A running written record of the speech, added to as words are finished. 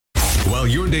while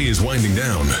your day is winding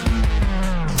down.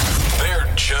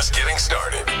 They're just getting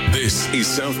started. This is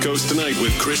South Coast Tonight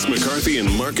with Chris McCarthy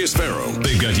and Marcus Farrow.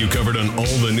 They've got you covered on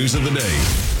all the news of the day,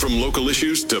 from local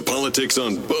issues to politics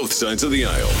on both sides of the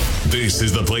aisle. This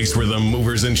is the place where the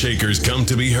movers and shakers come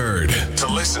to be heard,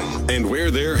 to listen, and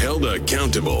where they're held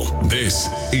accountable. This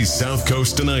is South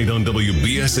Coast Tonight on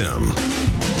WBSM.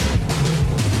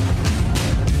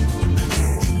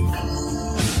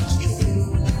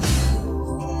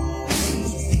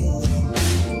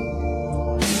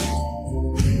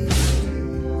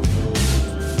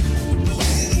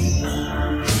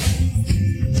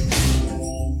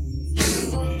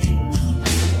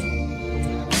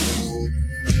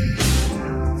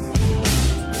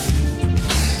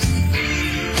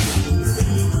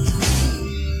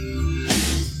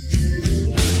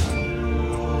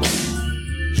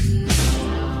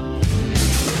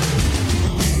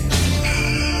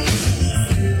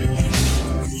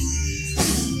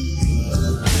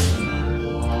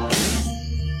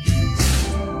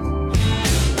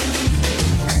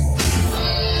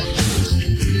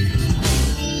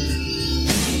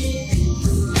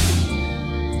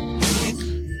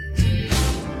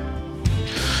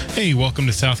 Hey, welcome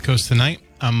to South Coast Tonight.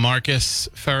 I'm Marcus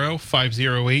Farrow.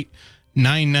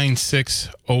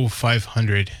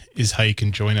 508-996-0500 is how you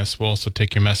can join us. We'll also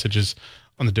take your messages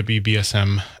on the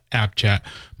WBSM app chat.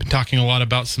 Been talking a lot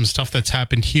about some stuff that's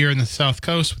happened here in the South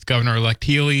Coast with Governor-elect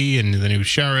Healy and the new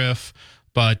sheriff,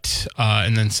 but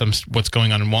and then some what's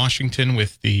going on in Washington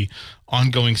with the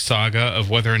ongoing saga of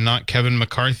whether or not Kevin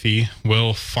McCarthy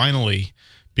will finally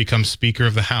become Speaker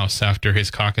of the House after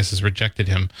his caucus has rejected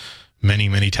him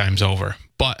many times over.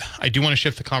 But I do want to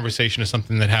shift the conversation to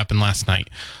something that happened last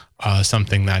night,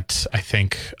 something that I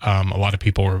think a lot of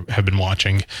people have been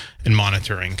watching and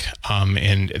monitoring,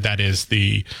 and that is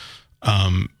the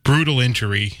brutal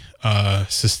injury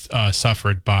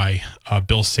suffered by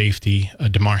Bill's safety,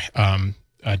 Damar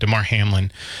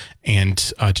Hamlin. And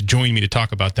to join me to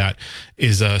talk about that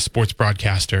is a sports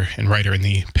broadcaster and writer in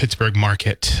the Pittsburgh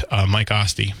market, Mike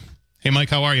Asti. Hey, Mike,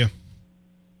 how are you?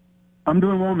 I'm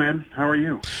doing well, man. How are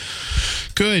you?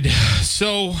 Good.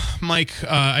 So, Mike,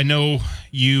 I know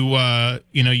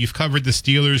you've covered the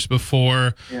Steelers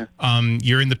before. Yeah.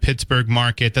 You're in the Pittsburgh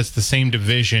market. That's the same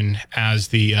division as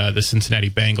the Cincinnati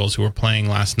Bengals, who were playing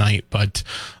last night. But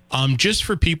just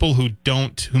for people who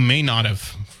may not have,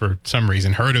 for some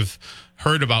reason, heard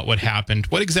about what happened,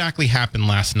 what exactly happened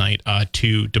last night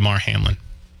to Damar Hamlin?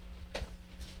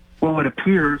 Well, it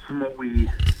appears from what we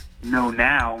know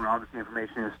now, and obviously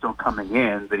information is still coming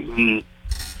in, that he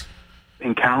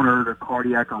encountered a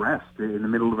cardiac arrest in the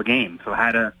middle of a game. So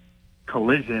had a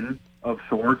collision of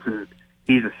sorts, and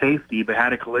he's a safety, but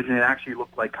had a collision. It actually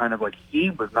looked like kind of like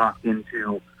he was knocked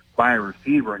into by a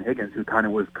receiver in Higgins, who kind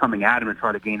of was coming at him and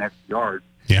trying to gain extra yards.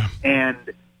 Yeah. And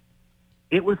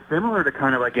it was similar to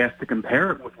kind of, I guess, to compare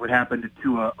it with what happened to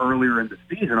Tua earlier in the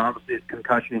season. Obviously, it's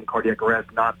concussion and cardiac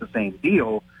arrest, not the same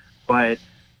deal, but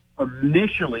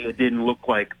initially, it didn't look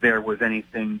like there was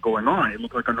anything going on. It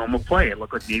looked like a normal play. It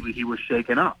looked like maybe he was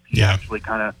shaken up. He actually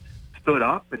kind of stood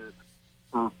up and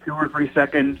for 2 or 3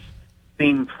 seconds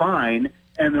seemed fine,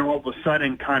 and then all of a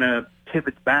sudden kind of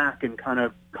pivots back and kind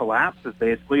of collapses,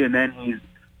 basically, and then he's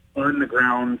on the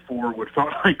ground for what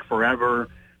felt like forever.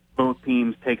 Both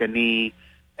teams take a knee,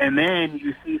 and then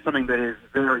you see something that is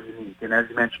very unique. And as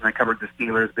you mentioned, I covered the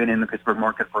Steelers, been in the Pittsburgh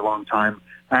market for a long time.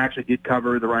 I actually did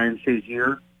cover the Ryan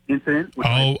Shazier incident.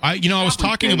 I was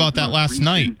talking about that last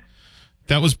night.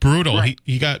 That was brutal. Right.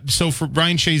 He got, so for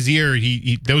Ryan Shazier,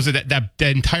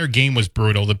 that entire game was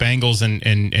brutal. The Bengals and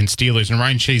Steelers, and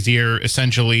Ryan Shazier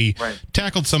essentially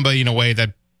tackled somebody in a way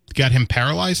that got him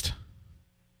paralyzed.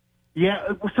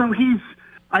 Yeah, so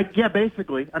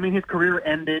basically. I mean, his career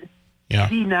ended. Yeah.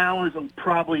 He now is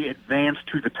probably advanced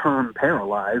to the term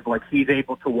paralyzed. Like, he's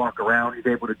able to walk around. He's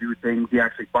able to do things. He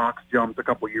actually box jumped a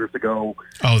couple years ago.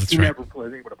 Oh, that's right. He never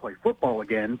was able to play football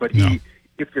again, but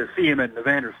if you see him at an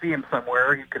event or see him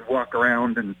somewhere, he can walk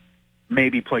around and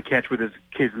maybe play catch with his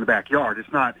kids in the backyard.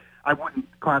 It's not, I wouldn't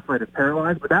classify it as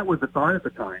paralyzed, but that was the thought at the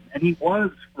time. And he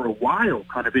was, for a while,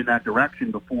 kind of in that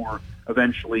direction before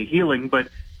eventually healing. But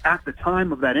at the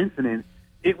time of that incident,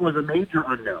 it was a major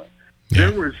unknown. Yeah.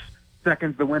 There was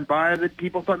seconds that went by that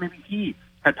people thought maybe he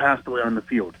had passed away on the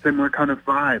field. Similar kind of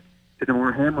vibe to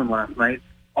Demar Hamlin last night.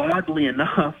 Oddly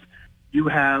enough, you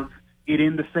have it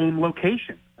in the same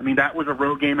location. I mean, that was a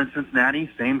road game in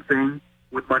Cincinnati. Same thing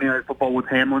with Monday Night Football with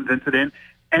Hamlin's incident.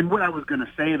 And what I was going to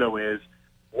say, though, is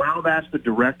while that's the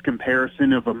direct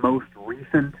comparison of a most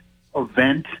recent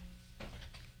event,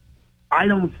 I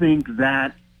don't think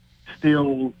that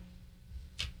still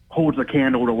holds a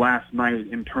candle to last night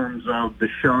in terms of the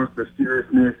shock, the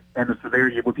seriousness, and the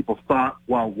severity of what people thought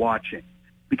while watching.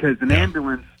 Because an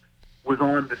ambulance was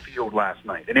on the field last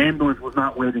night. An ambulance was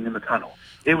not waiting in the tunnel.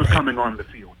 It was coming on the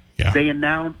field. Yeah. They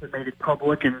announced and made it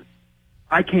public, and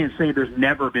I can't say there's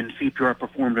never been CPR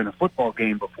performed in a football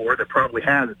game before. There probably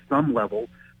has at some level,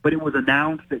 but it was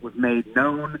announced, it was made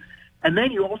known. And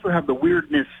then you also have the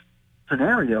weirdness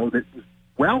scenario that was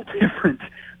well different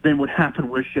than what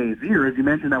happened with Shazier. As you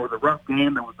mentioned, that was a rough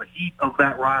game. There was the heat of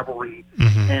that rivalry,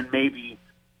 and maybe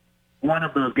one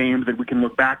of those games that we can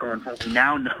look back on from what we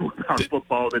now know about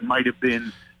football that might have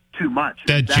been too much.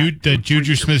 That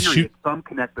Juju Smith shoot. Some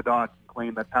connect the dots and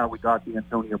claim that's how we got the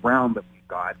Antonio Brown that we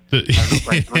got.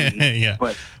 Yeah.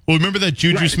 But, well, remember that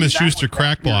Juju Smith-Schuster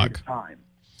crack block.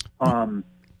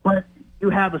 But you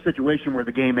have a situation where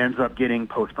the game ends up getting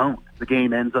postponed. The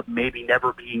game ends up maybe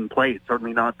never being played,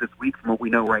 certainly not this week from what we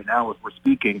know right now as we're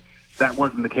speaking. That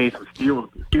wasn't the case with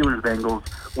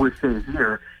Steelers-Bengals with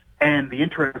Shazier. And the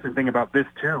interesting thing about this,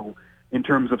 too, in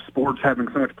terms of sports having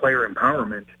so much player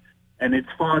empowerment, and it's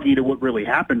foggy to what really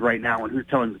happened right now and who's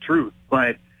telling the truth,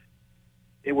 but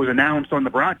it was announced on the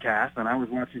broadcast, and I was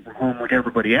watching from home like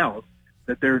everybody else,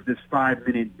 that there's this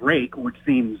 5-minute break, which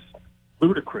seems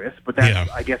ludicrous, but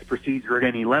that's, I guess, procedure at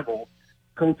any level.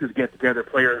 Coaches get together,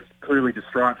 players clearly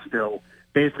distraught still,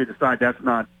 basically decide that's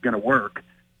not going to work.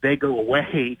 They go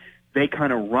away, they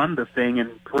kind of run the thing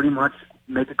and pretty much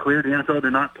make it clear to the NFL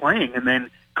they're not playing, and then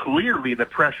clearly the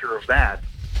pressure of that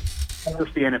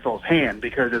forced the NFL's hand,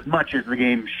 because as much as the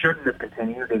game shouldn't have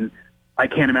continued, and I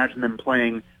can't imagine them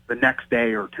playing the next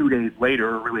day or 2 days later,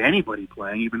 or really anybody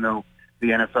playing, even though the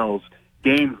NFL's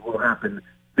games will happen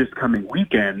this coming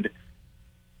weekend,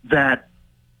 that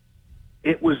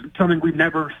it was something we've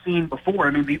never seen before.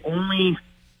 I mean, the only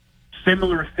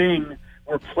similar thing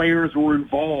where players were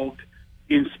involved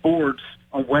in sports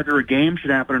on whether a game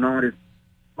should happen or not is,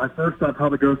 my first thought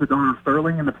probably goes to Donald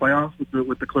Sterling in the playoffs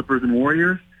with the Clippers and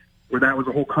Warriors, where that was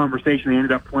a whole conversation. They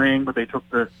ended up playing, but they took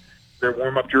their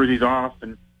warm-up jerseys off,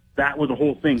 and that was a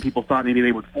whole thing. People thought maybe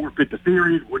they would forfeit the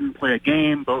series, wouldn't play a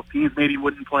game. Both teams maybe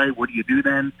wouldn't play. What do you do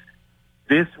then?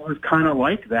 This was kind of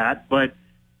like that, but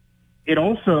it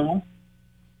also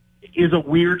is a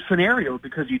weird scenario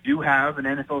because you do have an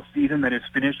NFL season that is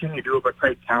finishing. You do have a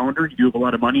tight calendar. You do have a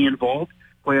lot of money involved.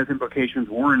 Playoff implications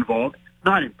were involved.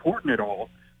 Not important at all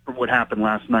from what happened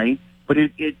last night, but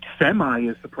it semi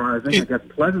is surprising. I guess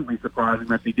pleasantly surprising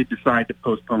that they did decide to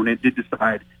postpone it, did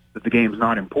decide that the game's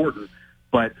not important.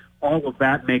 But all of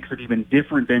that makes it even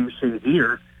different than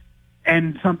Shazier,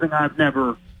 and something I've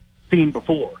never seen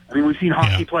before. I mean, we've seen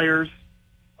hockey players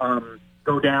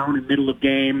go down in the middle of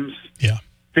games. Yeah.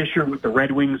 Fisher with the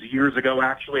Red Wings years ago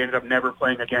actually ended up never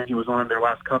playing again. He was on their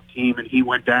last Cup team, and he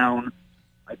went down.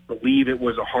 I believe it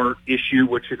was a heart issue,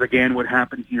 which is, again, what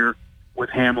happened here with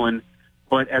Hamlin.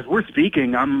 But as we're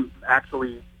speaking, I'm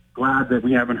actually glad that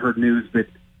we haven't heard news that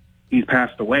he's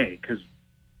passed away, because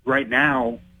right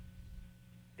now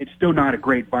it's still not a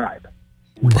great vibe.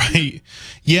 Right.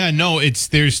 Yeah, no,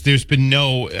 there's been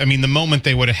no, I mean, the moment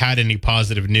they would have had any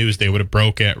positive news, they would have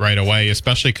broke it right away,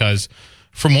 especially because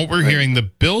from what we're hearing, the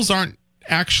Bills aren't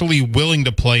actually willing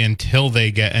to play until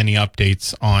they get any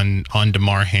updates on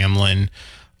Damar Hamlin.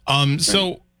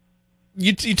 So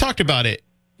you talked about it.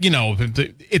 You know,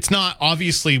 it's not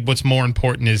obviously what's more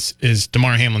important is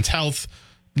Damar Hamlin's health.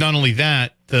 Not only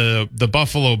that, the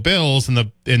Buffalo Bills and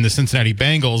the Cincinnati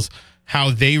Bengals, how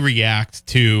they react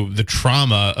to the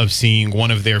trauma of seeing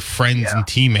one of their friends and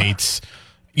teammates,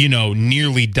 you know,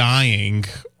 nearly dying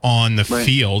on the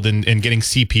field and getting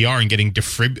CPR and getting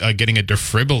a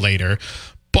defibrillator.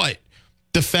 But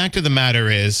the fact of the matter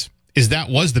is that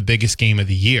was the biggest game of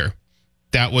the year.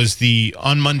 That was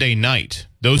on Monday night.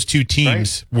 Those two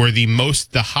teams were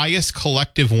the highest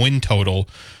collective win total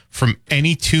from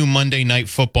any Monday Night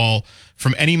Football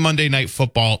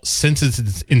since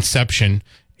its inception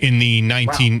in the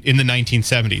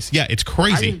 1970s. Yeah, it's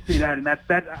crazy. I didn't see that, and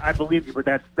that I believe you, but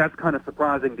that's kind of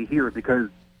surprising to hear because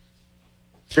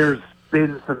there's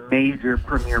been some major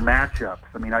premier matchups.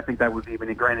 I mean, I think that was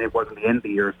even, granted it wasn't the end of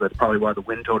the year, so that's probably why the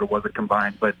win total wasn't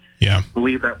combined, but I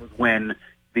believe that was when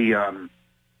the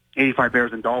 85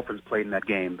 Bears and Dolphins played in that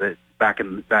game, that back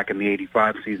in the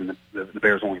 85 season, the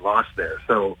Bears only lost there.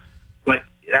 So, but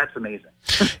that's amazing.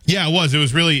 Yeah, it was. It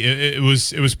was really, it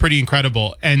was pretty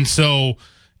incredible. And so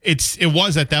it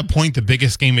was at that point the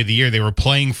biggest game of the year. They were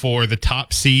playing for the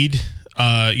top seed,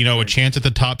 a chance at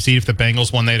the top seed. If the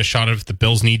Bengals won, they had a shot. If the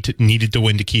Bills needed to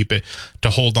win to keep it, to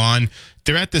hold on.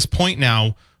 They're at this point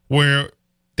now where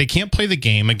they can't play the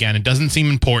game again. It doesn't seem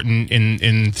important in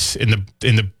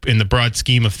the broad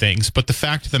scheme of things. But the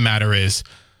fact of the matter is,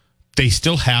 they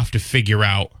still have to figure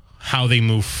out how they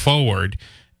move forward.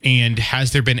 And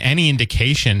has there been any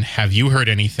indication, have you heard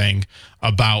anything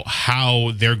about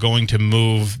how they're going to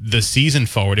move the season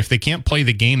forward? If they can't play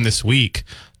the game this week,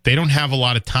 they don't have a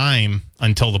lot of time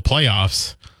until the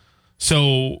playoffs.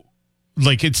 So,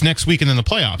 like, it's next week and then the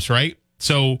playoffs, right?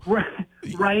 So,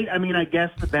 right. I mean, I guess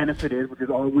the benefit is, which is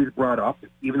always brought up,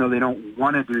 even though they don't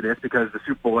want to do this, because the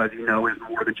Super Bowl, as you know, is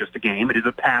more than just a game. It is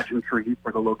a pageantry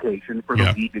for the location, for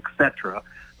the league, etc.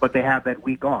 But they have that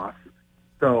week off.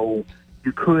 So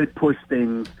you could push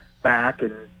things back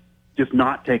and just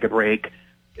not take a break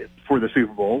for the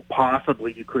Super Bowl.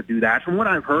 Possibly you could do that. From what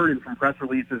I've heard and from press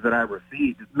releases that I've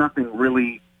received, it's nothing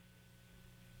really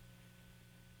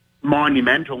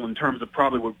monumental in terms of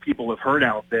probably what people have heard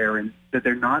out there, and that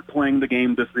they're not playing the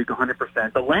game this week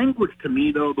 100%. The language to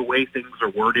me, though, the way things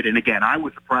are worded, and again, I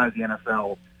was surprised the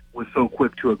NFL was so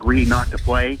quick to agree not to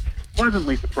play.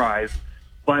 Pleasantly surprised,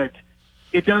 but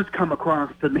it does come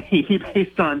across to me,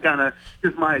 based on kind of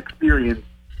just my experience,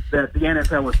 that the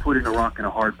NFL was put in a rock and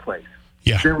a hard place.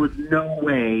 Yeah. There was no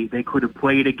way they could have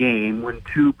played a game when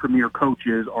two premier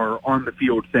coaches are on the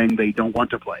field saying they don't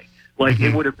want to play. Like,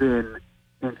 it would have been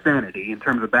insanity in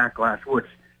terms of backlash, which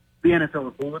the NFL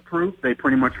is bulletproof. They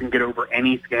pretty much can get over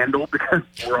any scandal because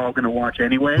we're all going to watch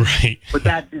anyway. Right. But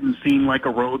that didn't seem like a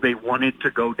road they wanted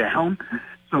to go down.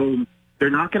 So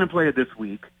they're not going to play it this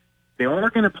week. They are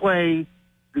going to play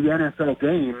the NFL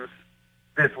games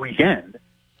this weekend.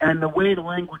 And the way the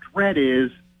language read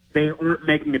is they aren't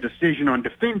making a decision on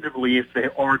definitively if they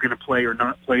are going to play or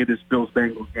not play this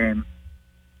Bills-Bengals game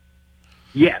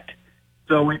yet.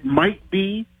 So it might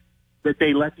be that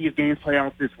they let these games play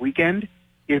out this weekend.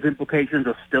 If implications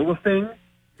are still a thing,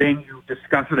 then you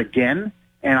discuss it again.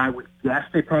 And I would guess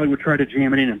they probably would try to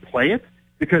jam it in and play it,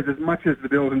 because as much as the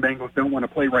Bills and Bengals don't want to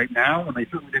play right now, and they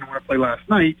certainly didn't want to play last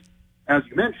night, as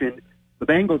you mentioned, the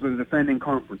Bengals are the defending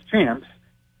conference champs.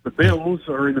 The Bills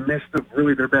are in the midst of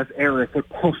really their best era of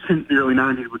football since the early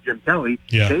 90s with Jim Kelly.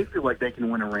 Yeah. They feel like they can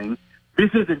win a ring.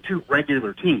 This isn't two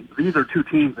regular teams. These are two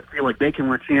teams that feel like they can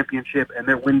win a championship, and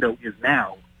their window is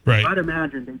now. Right. I'd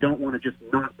imagine they don't want to just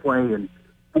not play and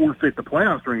forfeit the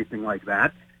playoffs or anything like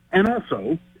that. And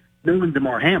also, knowing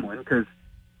Damar Hamlin, because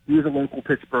he's a local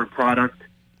Pittsburgh product,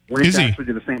 went actually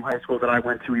to the same high school that I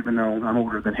went to, even though I'm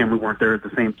older than him. We weren't there at the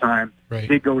same time. Right.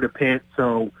 Did go to Pitt,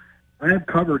 so I've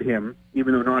covered him,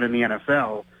 even though not in the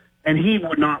NFL. And he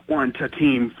would not want a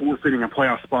team forfeiting a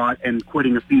playoff spot and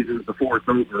quitting a season before it's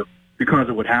over because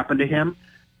it would happen to him.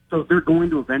 So they're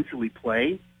going to eventually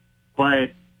play,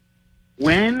 but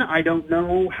when, I don't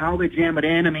know how they jam it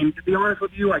in. I mean, to be honest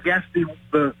with you, I guess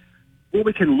the what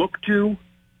we can look to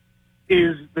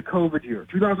is the COVID year,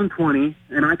 2020,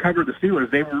 and I covered the Steelers.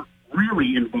 They were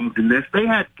really involved in this. They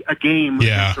had a game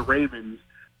against the Ravens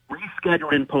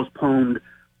rescheduled and postponed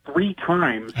 3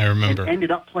 times. I remember. And ended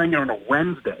up playing it on a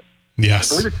Wednesday.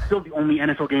 Yes. I believe it's still the only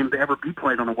NFL game to ever be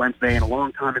played on a Wednesday in a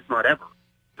long time, if not ever.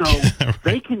 So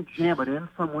they can jam it in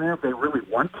somewhere if they really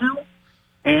want to,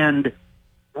 and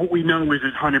what we know is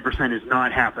 100% is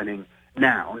not happening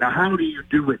now. Now, how do you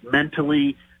do it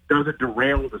mentally? Does it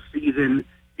derail the season?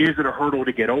 Is it a hurdle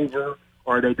to get over?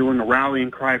 Are they doing a rallying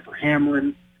cry for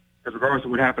Hamlin? Because regardless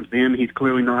of what happens to him, he's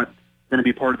clearly not going to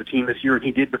be part of the team this year, and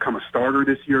he did become a starter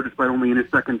this year despite only in his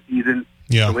second season.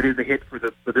 Yeah. So it is a hit for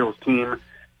the Bills team.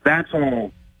 That's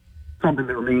all something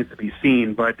that remains to be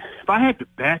seen. But if I had to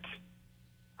bet,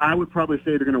 I would probably say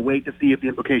they're going to wait to see if the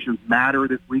implications matter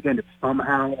this weekend. If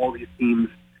somehow all these teams,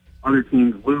 other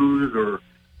teams lose, or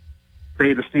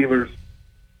say the Steelers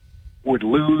would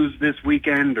lose this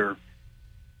weekend or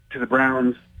to the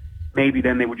Browns, maybe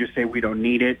then they would just say we don't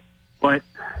need it. But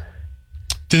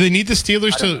do they need the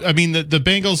Steelers to? I mean, the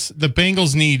Bengals. The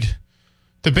Bengals need.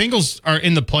 The Bengals are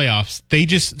in the playoffs. They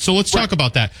just so let's talk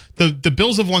about that. The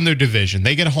Bills have won their division.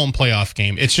 They get a home playoff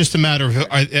game. It's just a matter of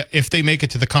if they make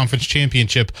it to the conference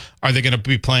championship, are they going to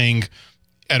be playing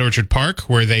at Orchard Park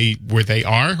where they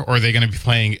are, or are they going to be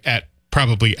playing at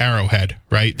probably Arrowhead?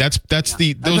 Right. That's a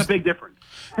big difference.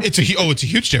 It's a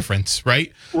huge difference,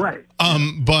 right? Right.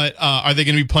 But are they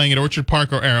going to be playing at Orchard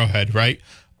Park or Arrowhead? Right.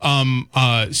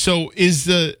 So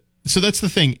that's the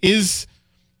thing is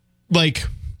like.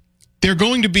 They're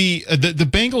going to be the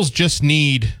Bengals just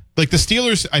need like the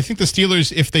Steelers. I think the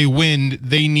Steelers, if they win,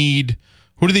 they need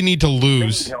who do they need to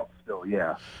lose? They need help still,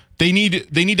 yeah. They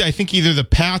need I think either the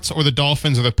Pats or the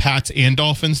Dolphins or the Pats and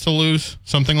Dolphins to lose,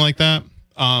 something like that.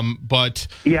 But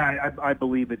yeah, I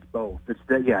believe it's both. It's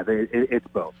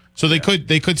both. So they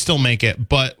could still make it,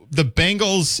 but the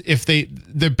Bengals,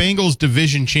 the Bengals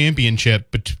division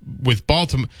championship with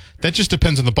Baltimore, that just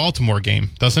depends on the Baltimore game,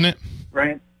 doesn't it?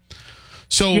 Right.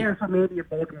 So maybe if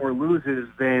Baltimore loses,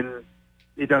 then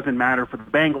it doesn't matter for the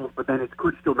Bengals, but then it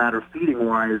could still matter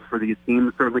seeding-wise for these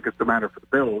teams. Certainly could still matter for the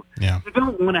Bills. Yeah. You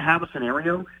don't want to have a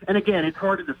scenario. And again, it's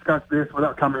hard to discuss this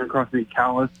without coming across any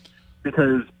callous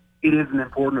because it isn't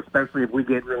important, especially if we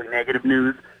get really negative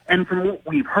news. And from what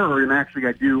we've heard, and actually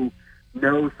I do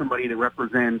know somebody that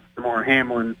represents Damar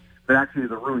Hamlin, that actually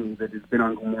is a Rooney that has been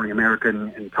on Good Morning America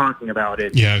and talking about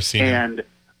it. Yeah, I've seen it. And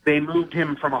they moved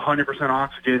him from 100%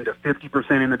 oxygen to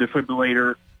 50% in the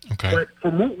defibrillator. Okay. But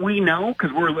from what we know, because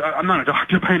I'm not a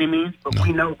doctor by any means, but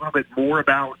we know a little bit more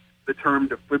about the term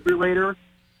defibrillator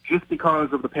just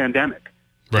because of the pandemic,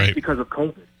 right? Because of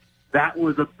COVID. That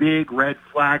was a big red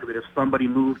flag that if somebody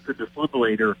moves to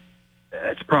defibrillator,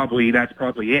 that's probably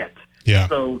it. Yeah.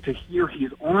 So to hear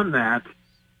he's on that,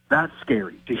 that's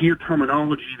scary. To hear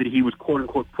terminology that he was quote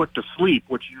unquote put to sleep,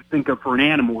 which you think of for an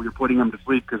animal, you're putting them to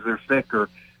sleep because they're sick or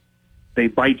they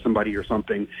bite somebody or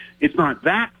something. It's not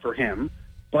that for him,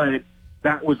 but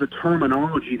that was a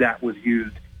terminology that was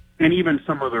used. And even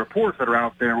some of the reports that are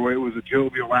out there where it was a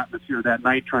jovial atmosphere that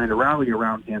night trying to rally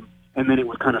around him, and then it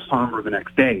was kind of somber the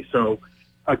next day. So,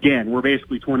 again, we're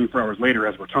basically 24 hours later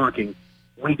as we're talking.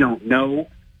 We don't know.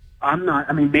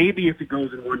 Maybe if it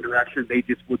goes in one direction, they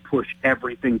just would push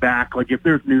everything back. Like if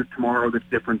there's news tomorrow that's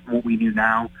different from what we knew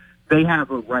now, they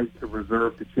have a right to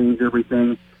reserve to change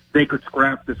everything. They could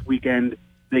scrap this weekend.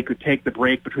 They could take the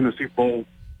break between the Super Bowl.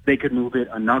 They could move it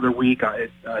another week.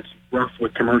 It's rough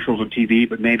with commercials and TV,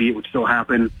 but maybe it would still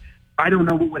happen. I don't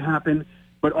know what would happen,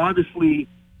 but obviously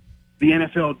the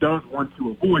NFL does want to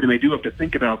avoid, and they do have to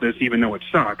think about this even though it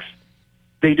sucks,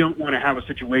 they don't want to have a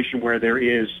situation where there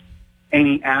is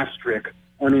any asterisk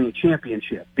on any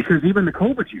championship, because even the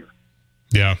COVID year.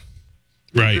 Yeah,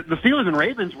 right. The Steelers and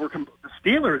Ravens the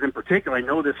Steelers in particular, I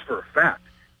know this for a fact,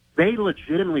 they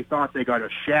legitimately thought they got a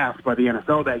shaft by the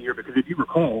NFL that year because if you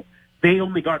recall, they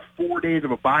only got 4 days of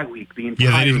a bye week the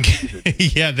entire season.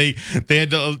 Yeah, they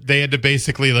had to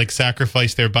basically like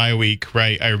sacrifice their bye week,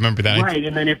 right? I remember that. Right,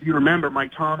 and then if you remember,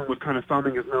 Mike Tomlin was kind of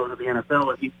thumbing his nose at the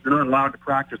NFL. They're not allowed to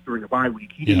practice during a bye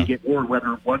week. He didn't get word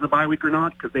whether it was a bye week or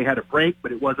not because they had a break,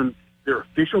 but it wasn't their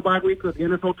official bye week that the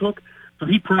NFL took. So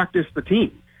he practiced the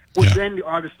team, which then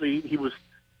obviously he was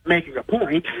making a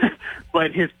point,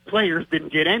 but his players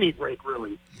didn't get any break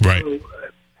really. Right. So,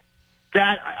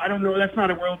 that, I don't know, that's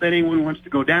not a world that anyone wants to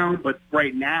go down, but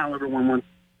right now everyone wants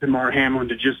Demar Hamlin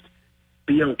to just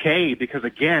be okay because,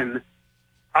 again,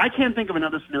 I can't think of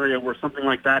another scenario where something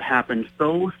like that happened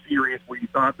so serious where you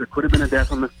thought there could have been a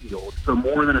death on the field, so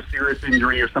more than a serious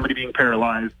injury or somebody being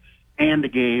paralyzed, and the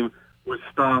game was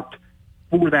stopped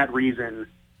for that reason,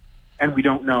 and we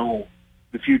don't know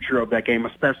the future of that game,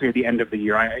 especially at the end of the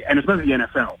year, and especially the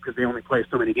NFL because they only play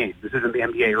so many games. This isn't the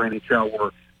NBA or NHL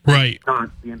where right.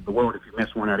 Not the end of the world if you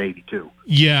miss one at 82.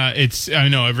 Yeah, I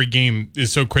know every game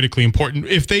is so critically important.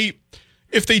 If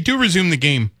they do resume the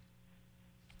game,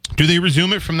 do they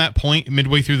resume it from that point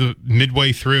midway through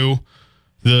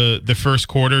the first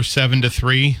quarter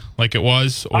 7-3 like it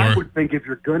was? Or I would think if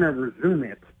you're going to resume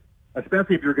it,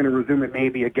 especially if you're going to resume it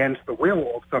maybe against the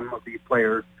will of some of these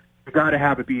players, you got to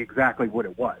have it be exactly what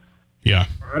it was. Yeah.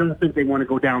 I don't think they want to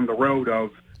go down the road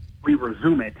of we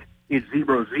resume it, it's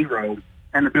 0-0.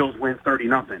 And the Bills win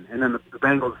 30-0, and then the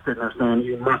Bengals sitting there saying,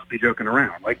 "You must be joking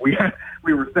around." Like we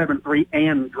were 7-3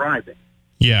 and driving.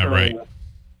 Yeah, so, right.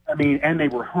 And they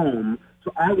were home,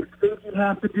 so I would think you'd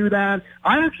have to do that.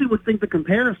 I actually would think the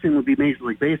comparison would be Major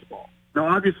League Baseball. Now,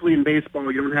 obviously, in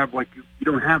baseball, you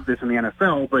don't have this in the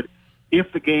NFL, but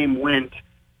if the game went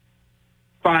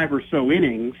 5 or so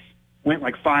innings, went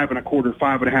like 5 1/4,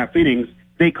 5 1/2 innings.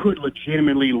 They could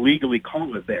legitimately, legally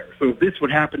call it there. So if this would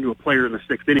happen to a player in the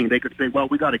 6th inning, they could say, well,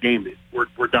 we got a game this.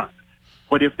 We're done.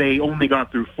 But if they only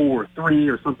got through 4 or 3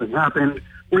 or something happened,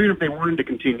 or even if they wanted to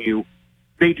continue,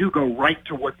 they do go right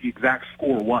to what the exact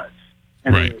score was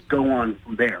and then go on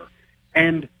from there.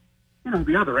 And,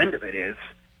 the other end of it is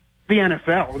the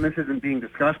NFL, and this isn't being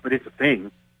discussed, but it's a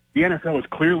thing. The NFL is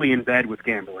clearly in bed with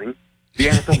gambling. The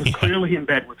NFL is clearly in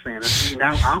bed with fantasy,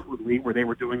 now outwardly, where they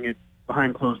were doing it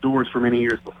behind closed doors for many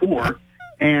years before.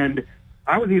 And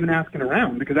I was even asking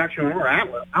around because actually on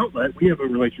our outlet, we have a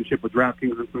relationship with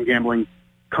DraftKings and some gambling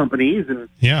companies, and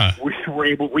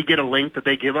we get a link that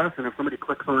they give us, and if somebody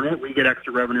clicks on it, we get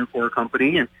extra revenue for our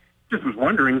company. And just was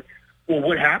wondering, well,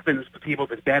 what happens to people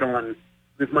that bet on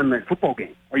this Monday Night Football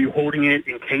game? Are you holding it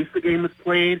in case the game is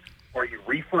played? Are you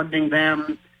refunding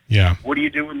them? Yeah. What do you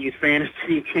do in these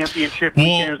fantasy championship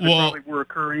weekends that probably were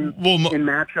occurring in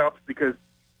matchups? Because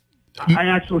I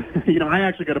actually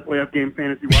got a playoff game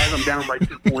fantasy wise. I'm down by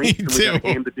 2 points. And we got a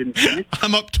game that didn't finish.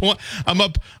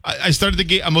 I started the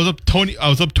game. I was up 20. I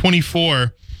was up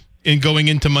 24, in going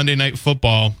into Monday Night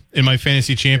Football in my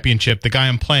fantasy championship, the guy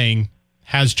I'm playing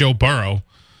has Joe Burrow,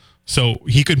 so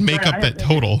he could make up that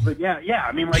total. But yeah.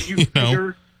 I mean, like you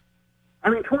figure, I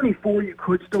mean, 24 you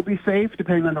could still be safe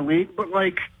depending on the league, but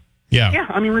like, yeah.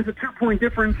 I mean, it's a 2-point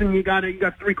difference, and you got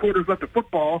 3 quarters left of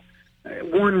football.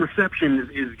 One reception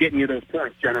is getting you those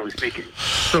points, generally speaking.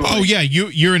 So,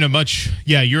 you're in a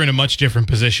much different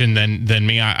position than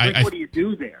me. What do you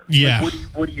do there? Yeah. Like,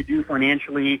 what do you do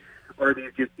financially? Or are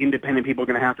these just independent people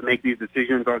going to have to make these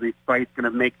decisions? Are these sites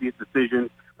going to make these decisions?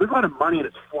 There's a lot of money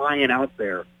that's flying out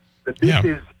there. But this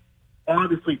is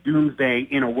obviously doomsday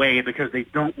in a way because they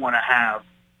don't want to have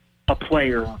a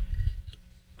player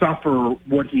suffer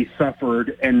what he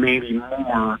suffered and maybe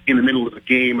more in the middle of the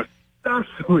game.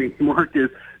 Especially, Marcus,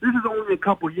 this is only a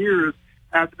couple years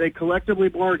after they collectively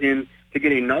bargained to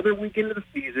get another week into the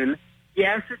season.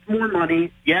 Yes, it's more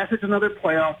money. Yes, it's another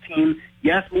playoff team.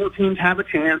 Yes, more teams have a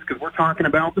chance because we're talking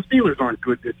about the Steelers aren't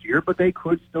good this year, but they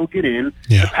could still get in.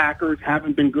 Yeah. The Packers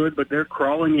haven't been good, but they're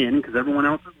crawling in because everyone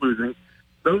else is losing.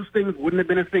 Those things wouldn't have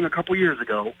been a thing a couple years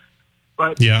ago.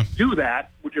 But do that,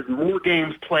 which is more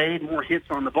games played, more hits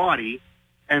on the body,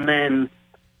 and then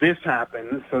this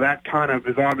happens, so that kind of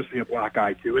is obviously a black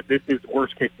eye to it. This is the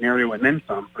worst case scenario and then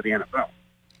some for the NFL.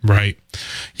 Right.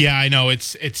 Yeah, I know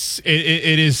it's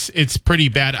pretty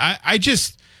bad. I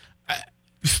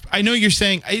know you're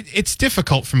saying it's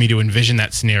difficult for me to envision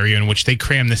that scenario in which they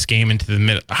cram this game into the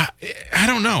middle. I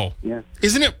don't know. Yeah.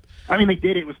 Isn't it? I mean, they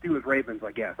did it with Steelers-Ravens,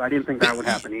 I guess. I didn't think that would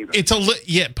happen either. It's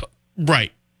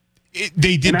right.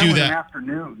 They did do that. An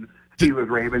afternoon.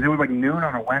 Steelers-Ravens. It was like noon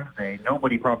on a Wednesday.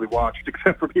 Nobody probably watched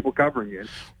except for people covering it.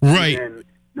 Right. And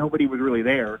nobody was really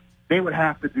there. They would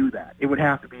have to do that. It would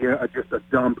have to be just a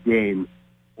dump game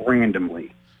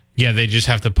randomly. Yeah, they just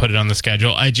have to put it on the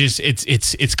schedule.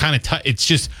 It's kind of tight. It's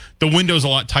just the window's a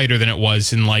lot tighter than it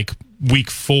was in like week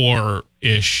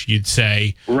 4-ish, you'd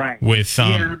say. Right. With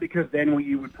because then what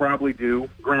you would probably do,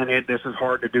 granted this is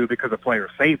hard to do because of player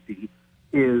safety,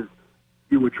 is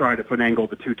you would try to finagle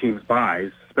the two teams'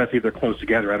 buys, especially if they're close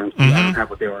together. I don't have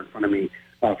what they are in front of me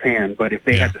offhand, but if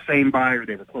they had the same buy or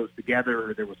they were close together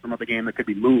or there was some other game that could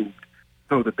be moved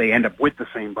so that they end up with the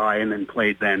same buy and then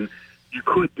played then, you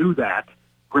could do that.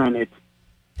 Granted,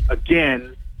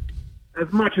 again, as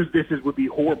much as would be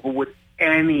horrible with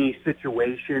any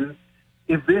situation,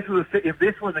 if this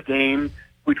was a game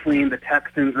between the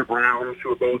Texans or Browns,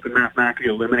 who are both mathematically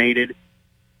eliminated,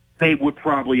 they would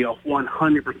probably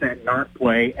 100% not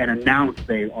play and announce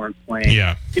they aren't playing.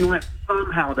 Yeah. Unless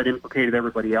somehow that implicated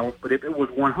everybody else. But if it was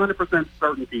 100%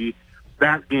 certainty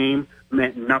that game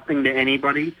meant nothing to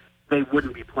anybody, they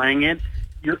wouldn't be playing it.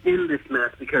 You're in this mess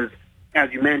because,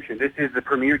 as you mentioned, this is the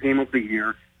premier game of the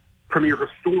year, premier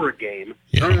historic game,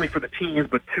 not only for the teams,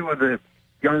 but two of the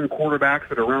young quarterbacks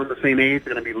that are around the same age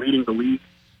are going to be leading the league.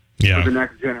 For the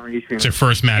next generation. It's your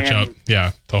first matchup.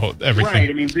 Everything. Right.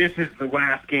 I mean, this is the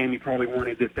last game you probably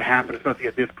wanted this to happen, especially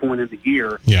at this point in the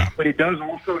year. Yeah. But it does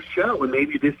also show, and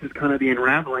maybe this is kind of the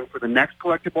unraveling for the next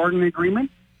collective bargaining agreement.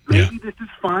 Maybe this is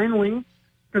finally,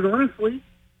 because honestly,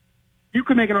 you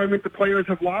could make an argument the players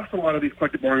have lost a lot of these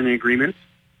collective bargaining agreements.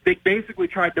 They basically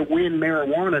tried to win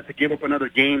marijuana to give up another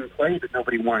game played that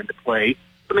nobody wanted to play.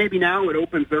 So maybe now it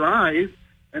opens their eyes,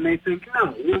 and they think,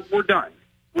 no, we're done.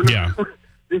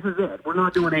 This is it. We're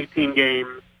not doing 18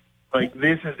 games. Like,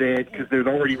 this is it, because there's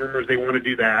already rumors they want to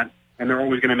do that, and they're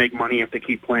always going to make money if they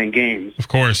keep playing games. Of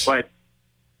course. But,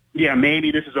 yeah, maybe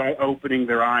this is all opening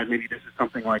their eyes. Maybe this is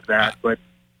something like that. But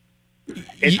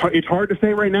it's hard to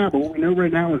say right now, but what we know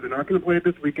right now is they're not going to play it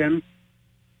this weekend.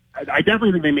 I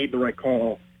definitely think they made the right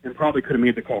call and probably could have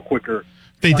made the call quicker.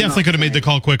 They definitely could have made the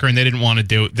call quicker, and they didn't want to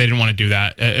do it. They didn't want to do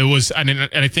that. It was, and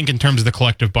I think in terms of the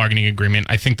collective bargaining agreement,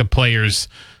 I think the players...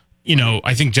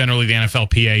 I think generally the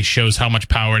NFLPA shows how much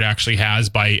power it actually has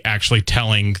by actually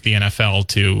telling the NFL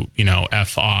to,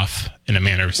 F off in a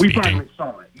manner of speaking. We finally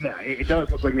saw it. Yeah, it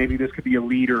does look like maybe this could be a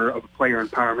leader of player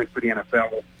empowerment for the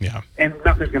NFL. Yeah. And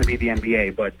nothing's going to be the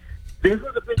NBA, but this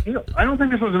was a big deal. I don't think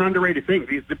this was an underrated thing.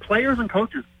 The players and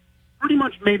coaches pretty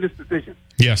much made this decision.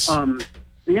 Yes. The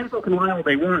NFL can lie all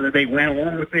they want, that they went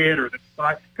along with it, or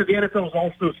because the NFL has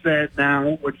also said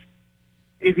now, which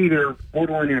is either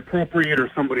borderline inappropriate or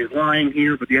somebody's lying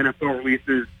here, but the NFL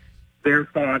releases their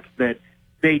thoughts that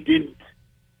they didn't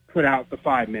put out the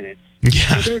 5 minutes.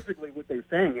 Yeah. So basically what they're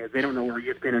saying is they don't know where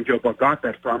ESPN and Joe Buck got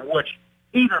that from, which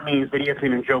either means that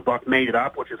ESPN and Joe Buck made it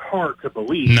up, which is hard to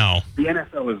believe. No. The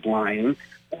NFL is lying,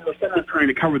 or someone's trying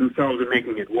to cover themselves and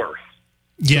making it worse.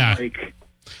 Yeah. So,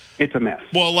 it's a mess.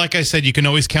 Well, like I said, you can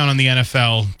always count on the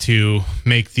NFL to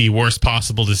make the worst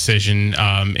possible decision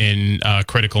in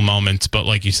critical moments. But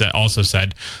like you said,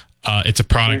 It's a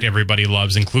product everybody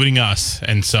loves, including us.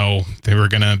 And so we're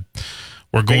going to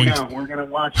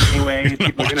watch anyway.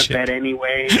 People are going to bet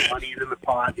anyway. Money's in the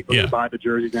pot. People are going to buy the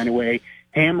jerseys anyway.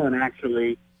 Hamlin,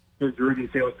 actually, his jersey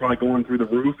sales probably going through the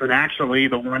roof. And actually,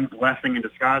 the one blessing in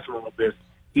disguise for all of this,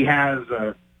 he has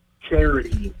a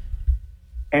charity,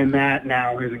 and that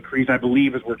now has increased. I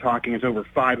believe, as we're talking, it's over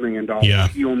 $5 million. Yeah.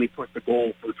 He only put the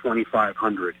goal for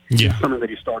 $2,500. Yeah. It's something that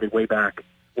he started way back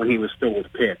when he was still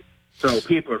with Pitt. So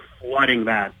people are flooding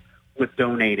that with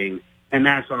donating, and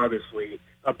that's obviously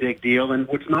a big deal. And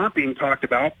what's not being talked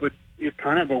about, but it's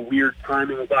kind of a weird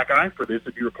timing of black eye for this.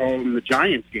 If you recall in the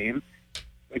Giants game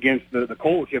against the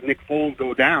Colts, you have Nick Foles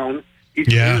go down. He's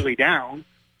clearly down.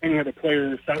 And you have the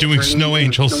players doing snow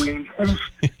angels. Then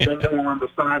go on the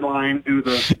sideline,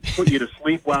 put you to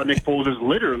sleep while Nick Foles is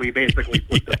literally basically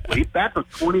put to sleep. That's a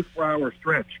 24-hour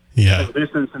stretch of this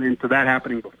incident to that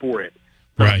happening before it.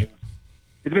 Right.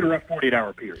 It's been a rough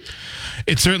 48-hour period.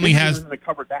 It certainly has. They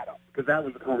covered that up because that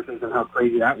was the conversation how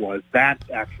crazy that was. That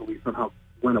actually somehow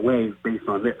went away based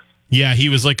on this. Yeah, he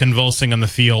was like convulsing on the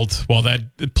field while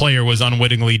that player was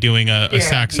unwittingly doing a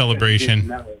sack celebration. He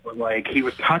didn't know, but like he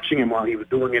was touching him while he was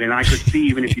doing it, and I could see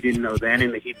even if you didn't know then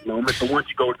in the heat moment. But once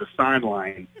you go to the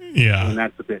sideline, and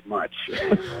that's a bit much.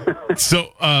 So,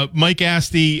 Mike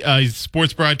Asti,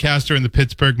 sports broadcaster in the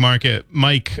Pittsburgh market.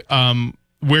 Mike,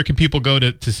 where can people go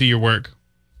to see your work?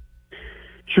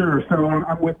 Sure. So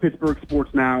I'm with Pittsburgh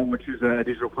Sports Now, which is a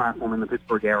digital platform in the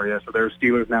Pittsburgh area. So there's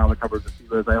Steelers Now that covers the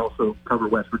Steelers. I also cover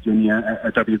West Virginia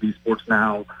at WB Sports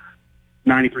Now,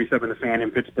 93.7 The Fan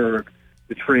in Pittsburgh,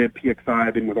 The Trib, PXI.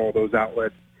 I've been with all those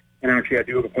outlets. And actually, I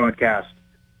do have a podcast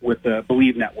with the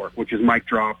Believe Network, which is Mic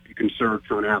Drop. You can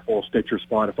search on Apple, Stitcher,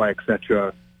 Spotify,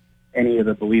 etc., any of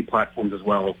the Believe platforms as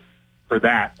well for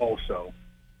that also.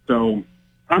 So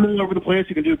I'm all over the place.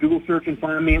 You can do a Google search and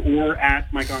find me, or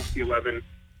at Mike Asti 11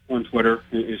 on Twitter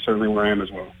is certainly where I am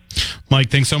as well. Mike,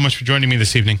 thanks so much for joining me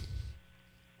this evening.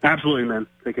 Absolutely, man.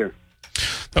 Take care.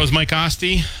 That was Mike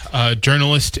Asti,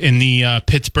 journalist in the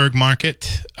Pittsburgh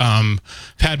market.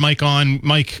 Had Mike on.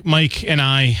 Mike and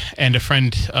I and a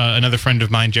friend, another friend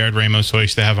of mine, Jared Ramos, who I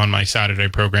used to have on my Saturday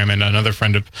program, and another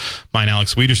friend of mine,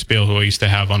 Alex Wiederspiel, who I used to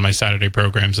have on my Saturday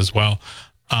programs as well.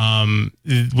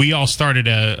 We all started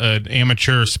an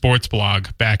amateur sports blog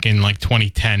back in like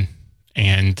 2010,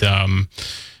 and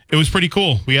it was pretty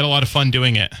cool. We had a lot of fun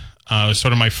doing it. It was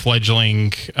sort of my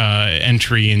fledgling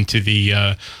entry into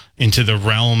the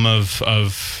realm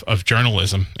of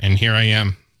journalism, and here I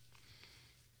am.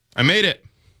 I made it.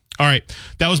 All right,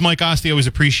 that was Mike Asti. I always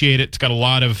appreciate it. It's got a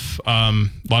lot of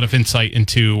insight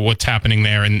into what's happening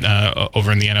there and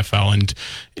over in the NFL and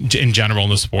in general in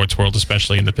the sports world,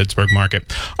 especially in the Pittsburgh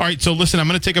market. All right, so listen, I'm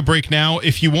going to take a break now.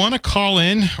 If you want to call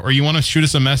in or you want to shoot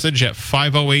us a message at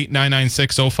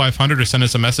 508-996-0500 or send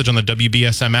us a message on the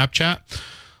WBSM app chat,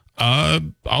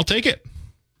 I'll take it.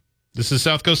 This is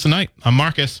South Coast Tonight. I'm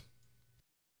Marcus.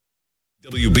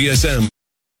 WBSM.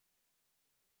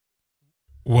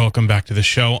 Welcome back to the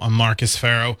show. I'm Marcus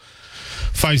Farrow.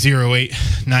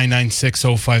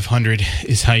 508-996-0500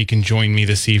 is how you can join me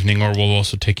this evening, or we'll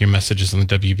also take your messages on the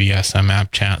WBSM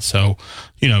app chat. So,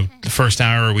 the first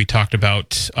hour we talked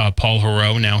about Paul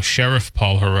Heroux, now Sheriff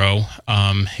Paul Heroux,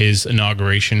 his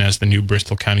inauguration as the new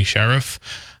Bristol County Sheriff.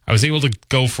 I was able to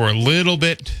go for a little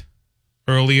bit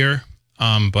earlier,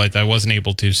 but I wasn't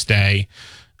able to stay.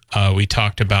 We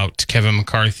talked about Kevin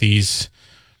McCarthy's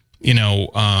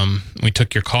we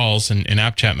took your calls and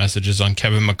app chat messages on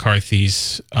Kevin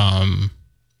McCarthy's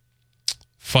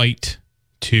fight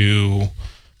to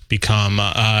become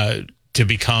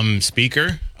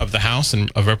Speaker of the House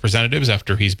and of Representatives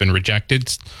after he's been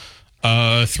rejected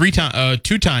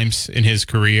two times in his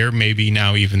career, maybe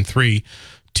now even three,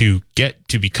 to get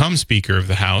to become Speaker of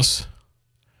the House.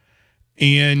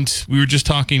 And we were just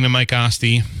talking to Mike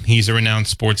Asti. He's a renowned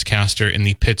sportscaster in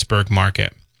the Pittsburgh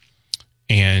market.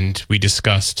 And we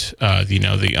discussed,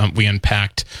 we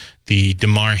unpacked the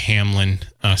Damar Hamlin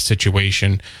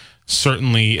situation.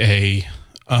 Certainly a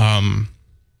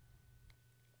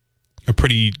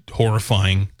pretty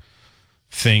horrifying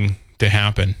thing to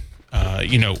happen.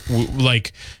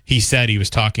 Like he said, he was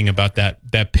talking about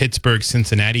that Pittsburgh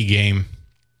Cincinnati game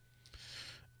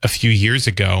a few years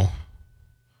ago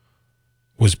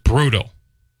was brutal.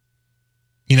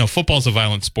 Football's a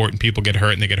violent sport, and people get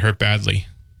hurt, and they get hurt badly.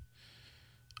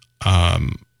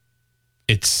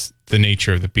 It's the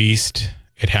nature of the beast.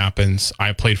 It happens.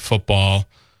 I played football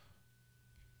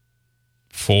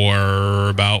for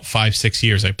about 5-6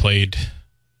 years. I played,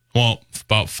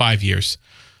 about 5 years,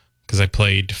 because I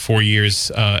played 4 years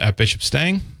at Bishop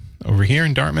Stang over here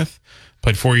in Dartmouth.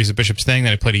 Played 4 years at Bishop Stang,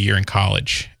 then I played a year in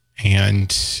college.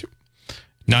 and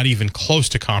not even close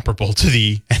to comparable to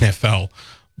the NFL.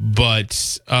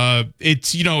 But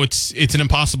it's an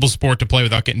impossible sport to play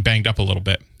without getting banged up a little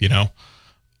bit,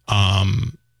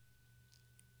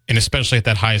 and especially at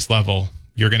that highest level,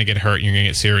 you're going to get hurt. You're going to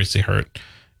get seriously hurt,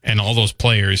 and all those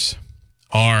players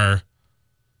are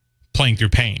playing through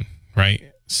pain,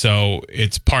 right? So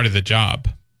it's part of the job.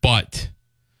 But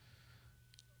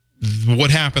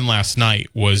what happened last night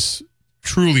was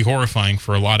truly horrifying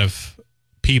for a lot of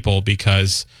people,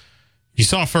 because you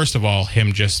saw, first of all,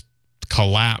 him just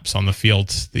collapse on the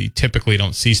field. You typically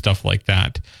don't see stuff like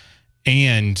that.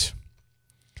 And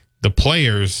the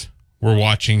players were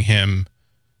watching him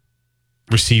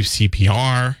receive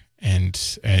CPR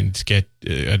and get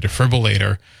a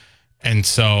defibrillator. And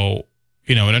so,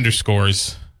 it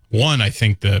underscores, one, I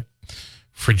think the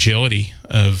fragility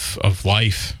of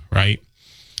life, right?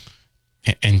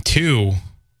 And two,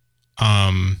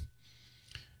 how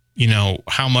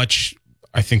much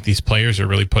I think these players are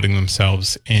really putting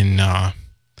themselves in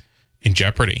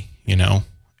jeopardy,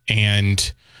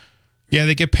 and yeah,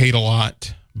 they get paid a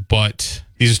lot, but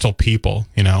these are still people,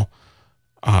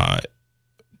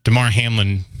 Damar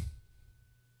Hamlin,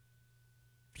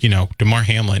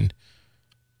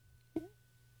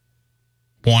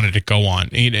 wanted to go on.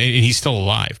 He's still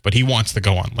alive, but he wants to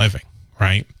go on living,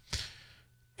 right?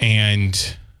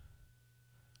 And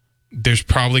there's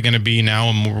probably going to be now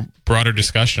a more broader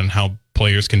discussion on how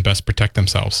players can best protect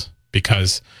themselves,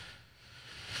 because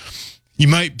you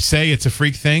might say it's a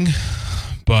freak thing,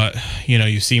 but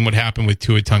you've seen what happened with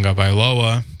Tua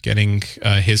Tagovailoa getting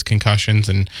his concussions,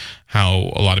 and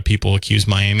how a lot of people accuse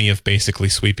Miami of basically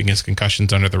sweeping his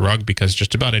concussions under the rug, because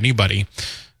just about anybody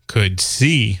could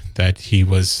see that he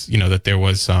was, that there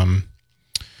was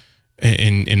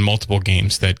in multiple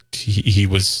games that he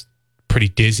was pretty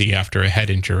dizzy after a head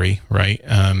injury, right?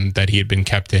 That he had been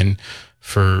kept in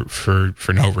for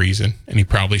no reason, and he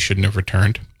probably shouldn't have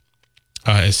returned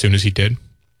as soon as he did.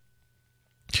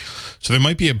 So there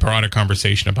might be a broader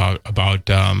conversation about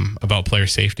player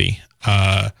safety.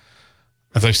 As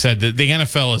I've said, the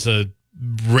NFL is a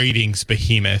ratings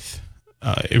behemoth.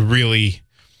 It really,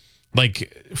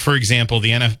 for example,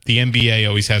 the NBA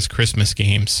always has Christmas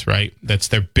games, right? That's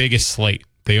their biggest slate.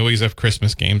 They always have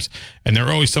Christmas games, and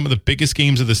they're always some of the biggest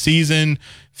games of the season.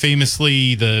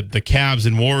 Famously, the Cavs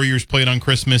and Warriors played on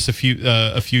Christmas a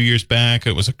few years back.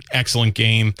 It was an excellent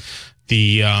game.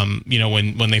 The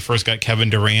when they first got Kevin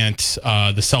Durant,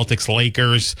 the Celtics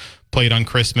Lakers played on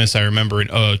Christmas. I remember in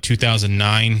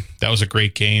 2009, that was a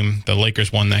great game. The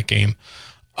Lakers won that game.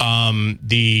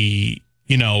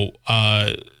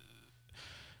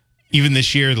 Even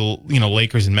this year, the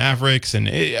Lakers and Mavericks, and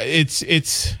it's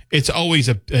always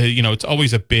a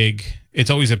big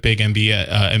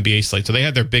NBA slate. So they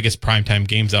had their biggest primetime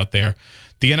games out there.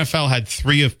 The NFL had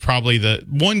three of probably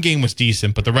one game was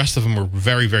decent, but the rest of them were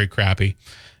very, very crappy,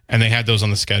 and they had those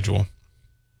on the schedule.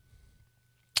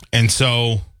 And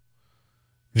so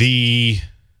the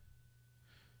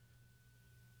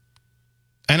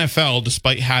NFL,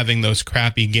 despite having those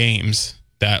crappy games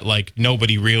that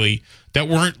that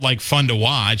weren't fun to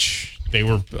watch, they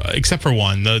were, except for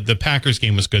one, the Packers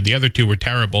game was good. The other two were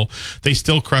terrible. They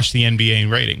still crushed the NBA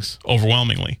in ratings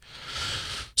overwhelmingly.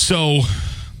 So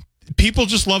people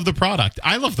just love the product.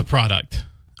 I love the product.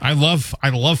 I love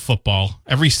football.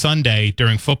 Every Sunday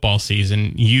during football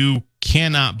season, you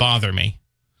cannot bother me.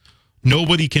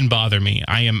 Nobody can bother me.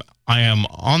 I am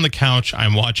on the couch.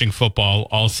 I'm watching football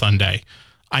all Sunday.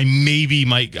 I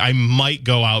might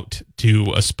go out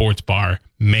to a sports bar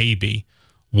maybe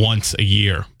once a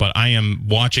year, but I am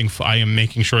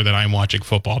making sure that I'm watching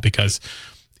football because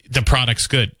the product's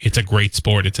good. It's a great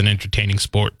sport. It's an entertaining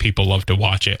sport. People love to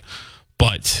watch it,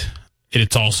 but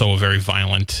it's also a very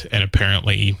violent and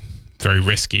apparently very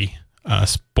risky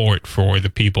sport for the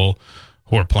people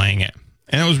who are playing it.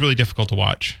 And it was really difficult to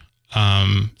watch.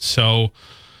 So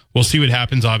we'll see what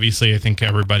happens. Obviously, I think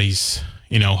everybody's,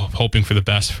 hoping for the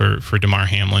best for Damar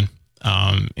Hamlin.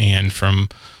 And from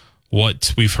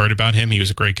what we've heard about him, he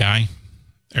was a great guy,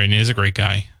 and is a great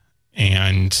guy.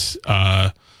 And,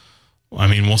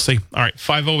 we'll see. All right,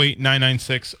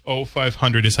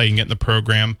 508-996-0500 is how you can get in the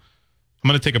program. I'm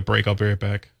going to take a break. I'll be right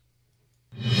back.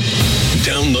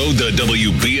 Download the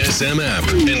WBSM app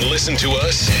and listen to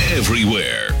us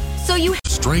everywhere.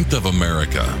 Strength of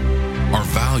America, our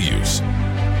values,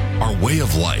 our way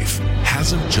of life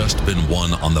hasn't just been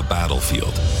won on the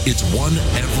battlefield. It's won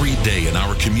every day in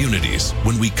our communities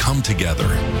when we come together,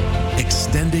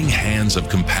 extending hands of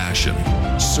compassion,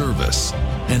 service,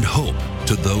 and hope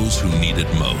to those who need it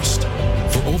most.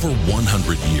 For over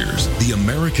 100 years, the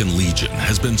American Legion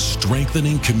has been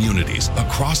strengthening communities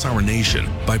across our nation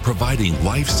by providing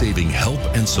life-saving help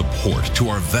and support to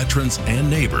our veterans and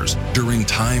neighbors during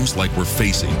times like we're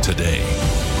facing today.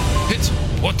 It's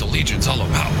what the Legion's all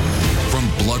about. From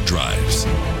blood drives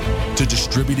to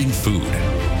distributing food,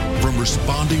 from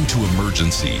responding to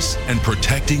emergencies and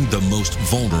protecting the most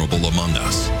vulnerable among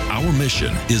us, our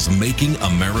mission is making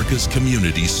America's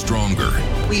communities stronger.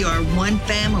 We are one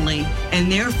family,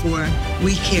 and therefore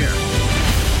we care.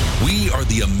 We are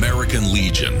the American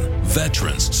Legion,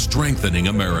 veterans strengthening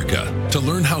America. To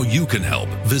learn how you can help,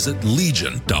 visit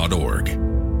legion.org.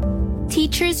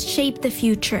 Teachers shape the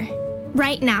future.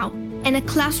 Right now, in a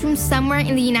classroom somewhere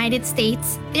in the United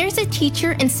States, there's a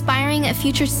teacher inspiring a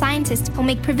future scientist who'll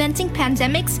make preventing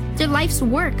pandemics their life's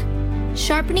work,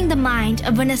 sharpening the mind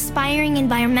of an aspiring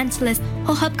environmentalist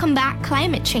who'll help combat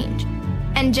climate change,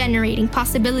 and generating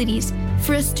possibilities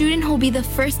for a student who'll be the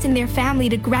first in their family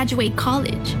to graduate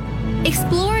college.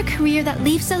 Explore a career that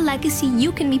leaves a legacy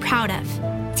you can be proud of.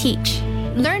 Teach.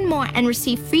 Learn more and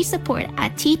receive free support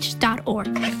at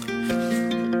teach.org.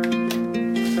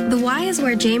 The Y is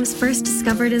where James first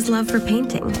discovered his love for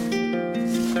painting.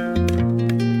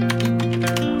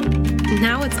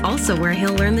 Now it's also where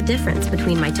he'll learn the difference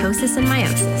between mitosis and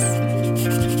meiosis.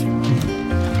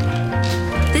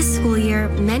 This school year,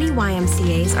 many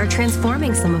YMCAs are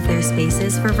transforming some of their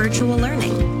spaces for virtual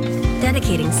learning,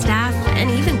 dedicating staff,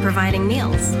 and even providing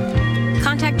meals.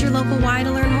 Contact your local Y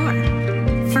to learn more.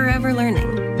 Forever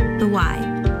Learning. The Y.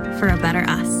 For a better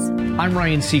us. I'm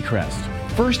Ryan Seacrest.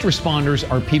 First responders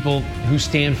are people who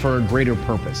stand for a greater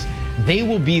purpose. They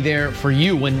will be there for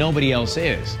you when nobody else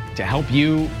is, to help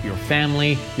you, your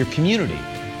family, your community.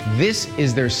 This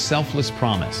is their selfless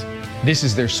promise. This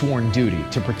is their sworn duty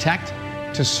to protect,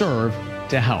 to serve,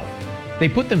 to help. They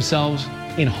put themselves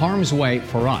in harm's way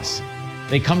for us.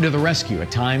 They come to the rescue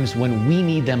at times when we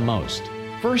need them most.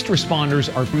 First responders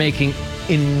are making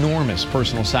enormous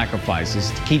personal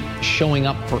sacrifices to keep showing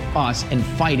up for us and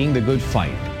fighting the good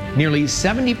fight. Nearly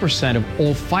 70% of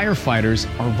all firefighters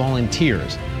are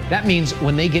volunteers. That means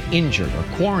when they get injured or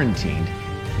quarantined,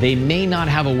 they may not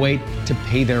have a way to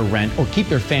pay their rent or keep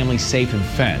their family safe and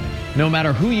fed. No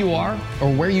matter who you are or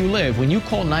where you live, when you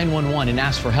call 911 and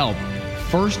ask for help,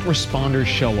 first responders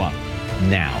show up.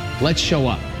 Now, let's show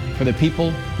up for the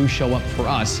people who show up for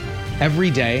us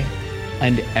every day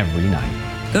and every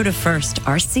night. Go to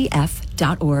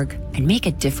firstrcf.org and make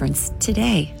a difference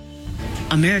today.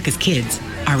 America's kids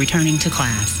are returning to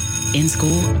class, in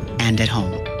school and at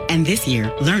home. And this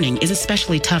year, learning is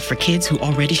especially tough for kids who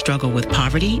already struggle with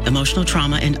poverty, emotional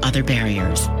trauma, and other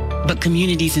barriers. But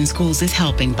Communities in Schools is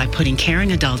helping by putting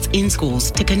caring adults in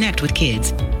schools to connect with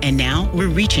kids. And now we're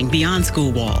reaching beyond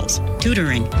school walls,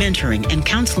 tutoring, mentoring, and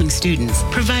counseling students,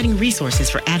 providing resources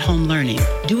for at-home learning,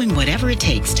 doing whatever it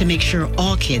takes to make sure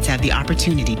all kids have the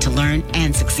opportunity to learn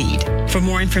and succeed. For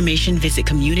more information, visit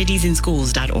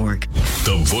communitiesinsschools.org.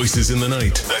 The voices in the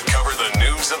night that cover the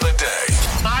news of the day.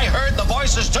 I heard the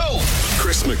voices too.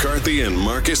 Chris McCarthy and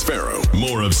Marcus Farrow.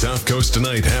 More of South Coast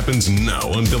Tonight happens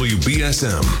now on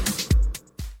WBSM.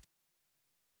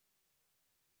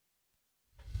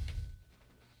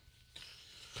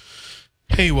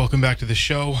 Hey, welcome back to the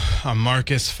show. I'm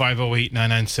Marcus.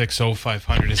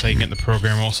 508-996-0500 is how you get in the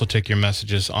program. We'll also take your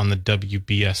messages on the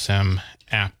WBSM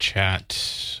app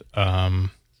chat.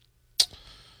 And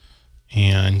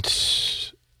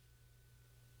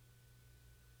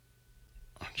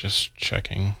I'm just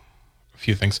checking a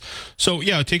few things. So,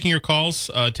 yeah, taking your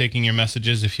calls, taking your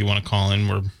messages if you want to call in.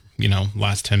 We're,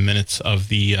 last 10 minutes of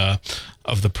the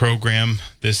program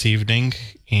this evening.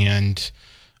 And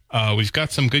we've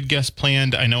got some good guests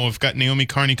planned. I know I've got Naomi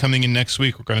Carney coming in next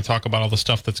week. We're going to talk about all the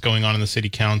stuff that's going on in the city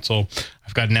council.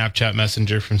 I've got an app chat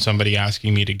messenger from somebody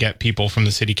asking me to get people from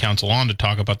the city council on to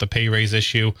talk about the pay raise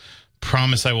issue.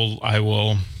 Promise I will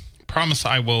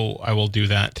do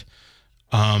that.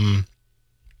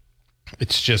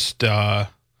 It's just,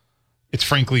 it's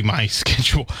frankly my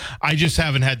schedule. I just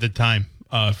haven't had the time,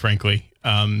 frankly.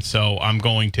 So I'm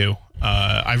going to.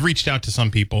 I've reached out to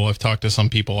some people. I've talked to some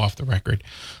people off the record,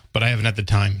 but I haven't had the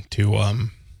time to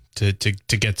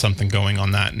get something going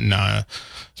on that. And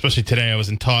especially today, I was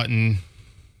in Taunton.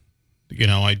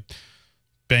 I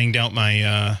banged out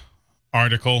my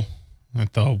article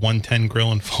at the 110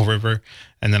 Grill in Fall River,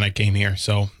 and then I came here.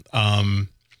 So I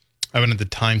haven't had the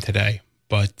time today,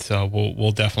 but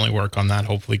we'll definitely work on that.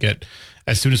 Hopefully, get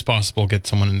as soon as possible, get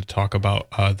someone in to talk about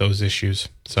those issues.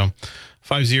 So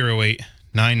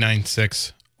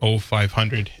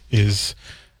 508-996-0500 is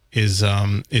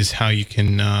how you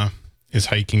can is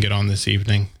how you can get on this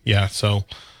evening. Yeah, so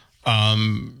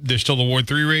there's still the Ward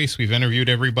 3 race. We've interviewed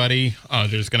everybody.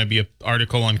 There's going to be an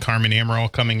article on Carmen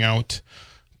Amaral coming out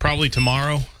probably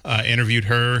tomorrow. Interviewed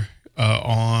her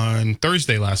on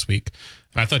Thursday last week.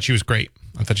 And I thought she was great.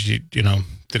 I thought she,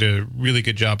 did a really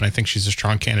good job, and I think she's a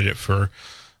strong candidate for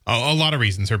a lot of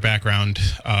reasons. Her background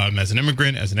as an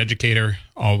immigrant, as an educator,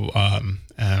 and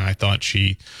I thought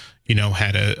she,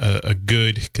 had a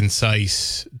good,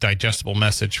 concise, digestible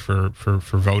message for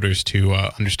voters to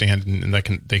understand and that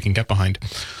they can get behind.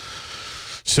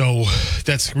 So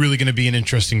that's really going to be an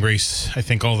interesting race. I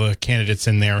think all the candidates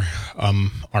in there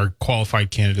are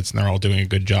qualified candidates, and they're all doing a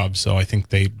good job. So I think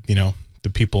they, the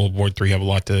people of Ward 3 have a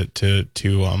lot to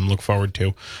look forward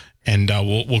to. And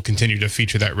we'll continue to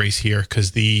feature that race here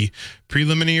because the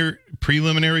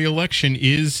preliminary election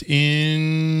is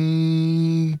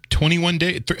in 21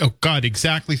 days.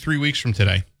 Exactly 3 weeks from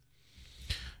today.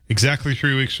 Exactly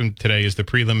 3 weeks from today is the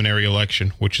preliminary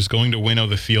election, which is going to winnow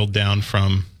the field down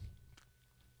from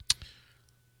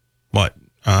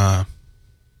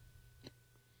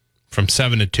from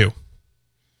 7 to 2.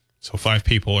 So 5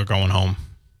 people are going home.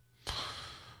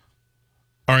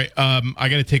 All right, I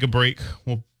got to take a break.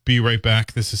 We'll be right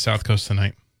back. This is South Coast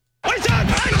Tonight.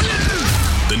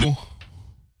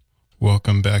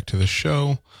 Welcome back to the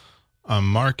show. I'm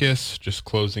Marcus, just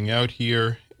closing out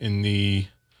here in the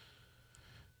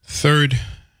third.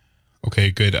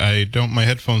 Okay, good. My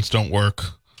headphones don't work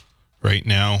right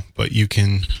now, but you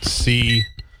can see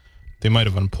they might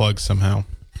have unplugged somehow.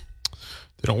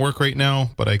 They don't work right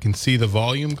now, but I can see the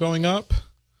volume going up.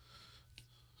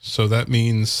 So that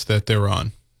means that they're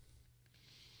on.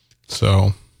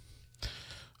 So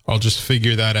I'll just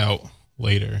figure that out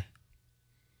later.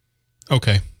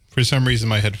 Okay. For some reason,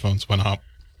 my headphones went off.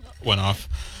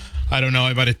 I don't know.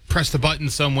 I might have pressed the button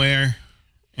somewhere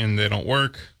and they don't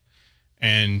work.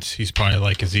 And he's probably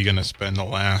like, is he going to spend the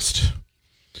last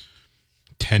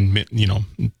 10 minutes,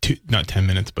 not 10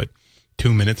 minutes, but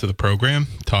 2 minutes of the program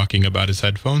talking about his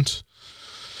headphones?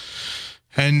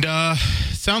 And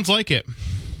sounds like it.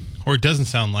 Or it doesn't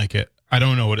sound like it. I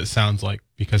don't know what it sounds like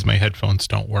because my headphones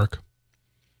don't work.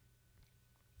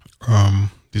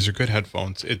 These are good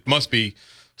headphones. It must be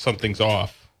something's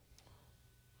off.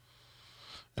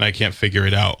 And I can't figure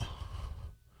it out.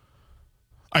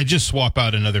 I just swap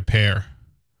out another pair.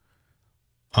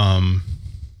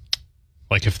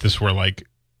 Like if this were like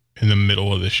in the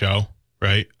middle of the show,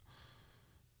 right?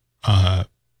 But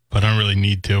I don't really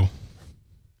need to.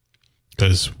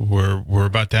 Because we're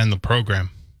about to end the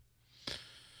program.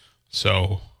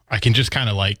 So I can just kind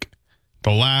of like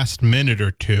the last minute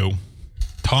or two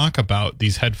talk about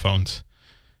these headphones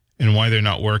and why they're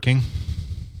not working.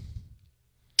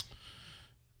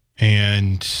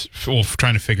 And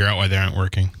trying to figure out why they aren't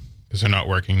working because they're not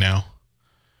working now.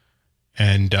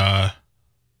 And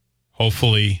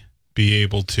hopefully be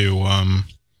able to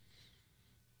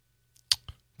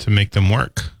make them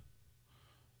work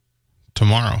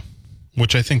tomorrow,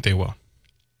 which I think they will.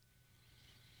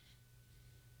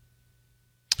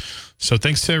 So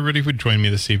thanks to everybody who joined me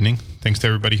this evening. Thanks to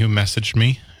everybody who messaged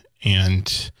me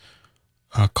and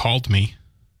called me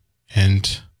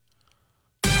and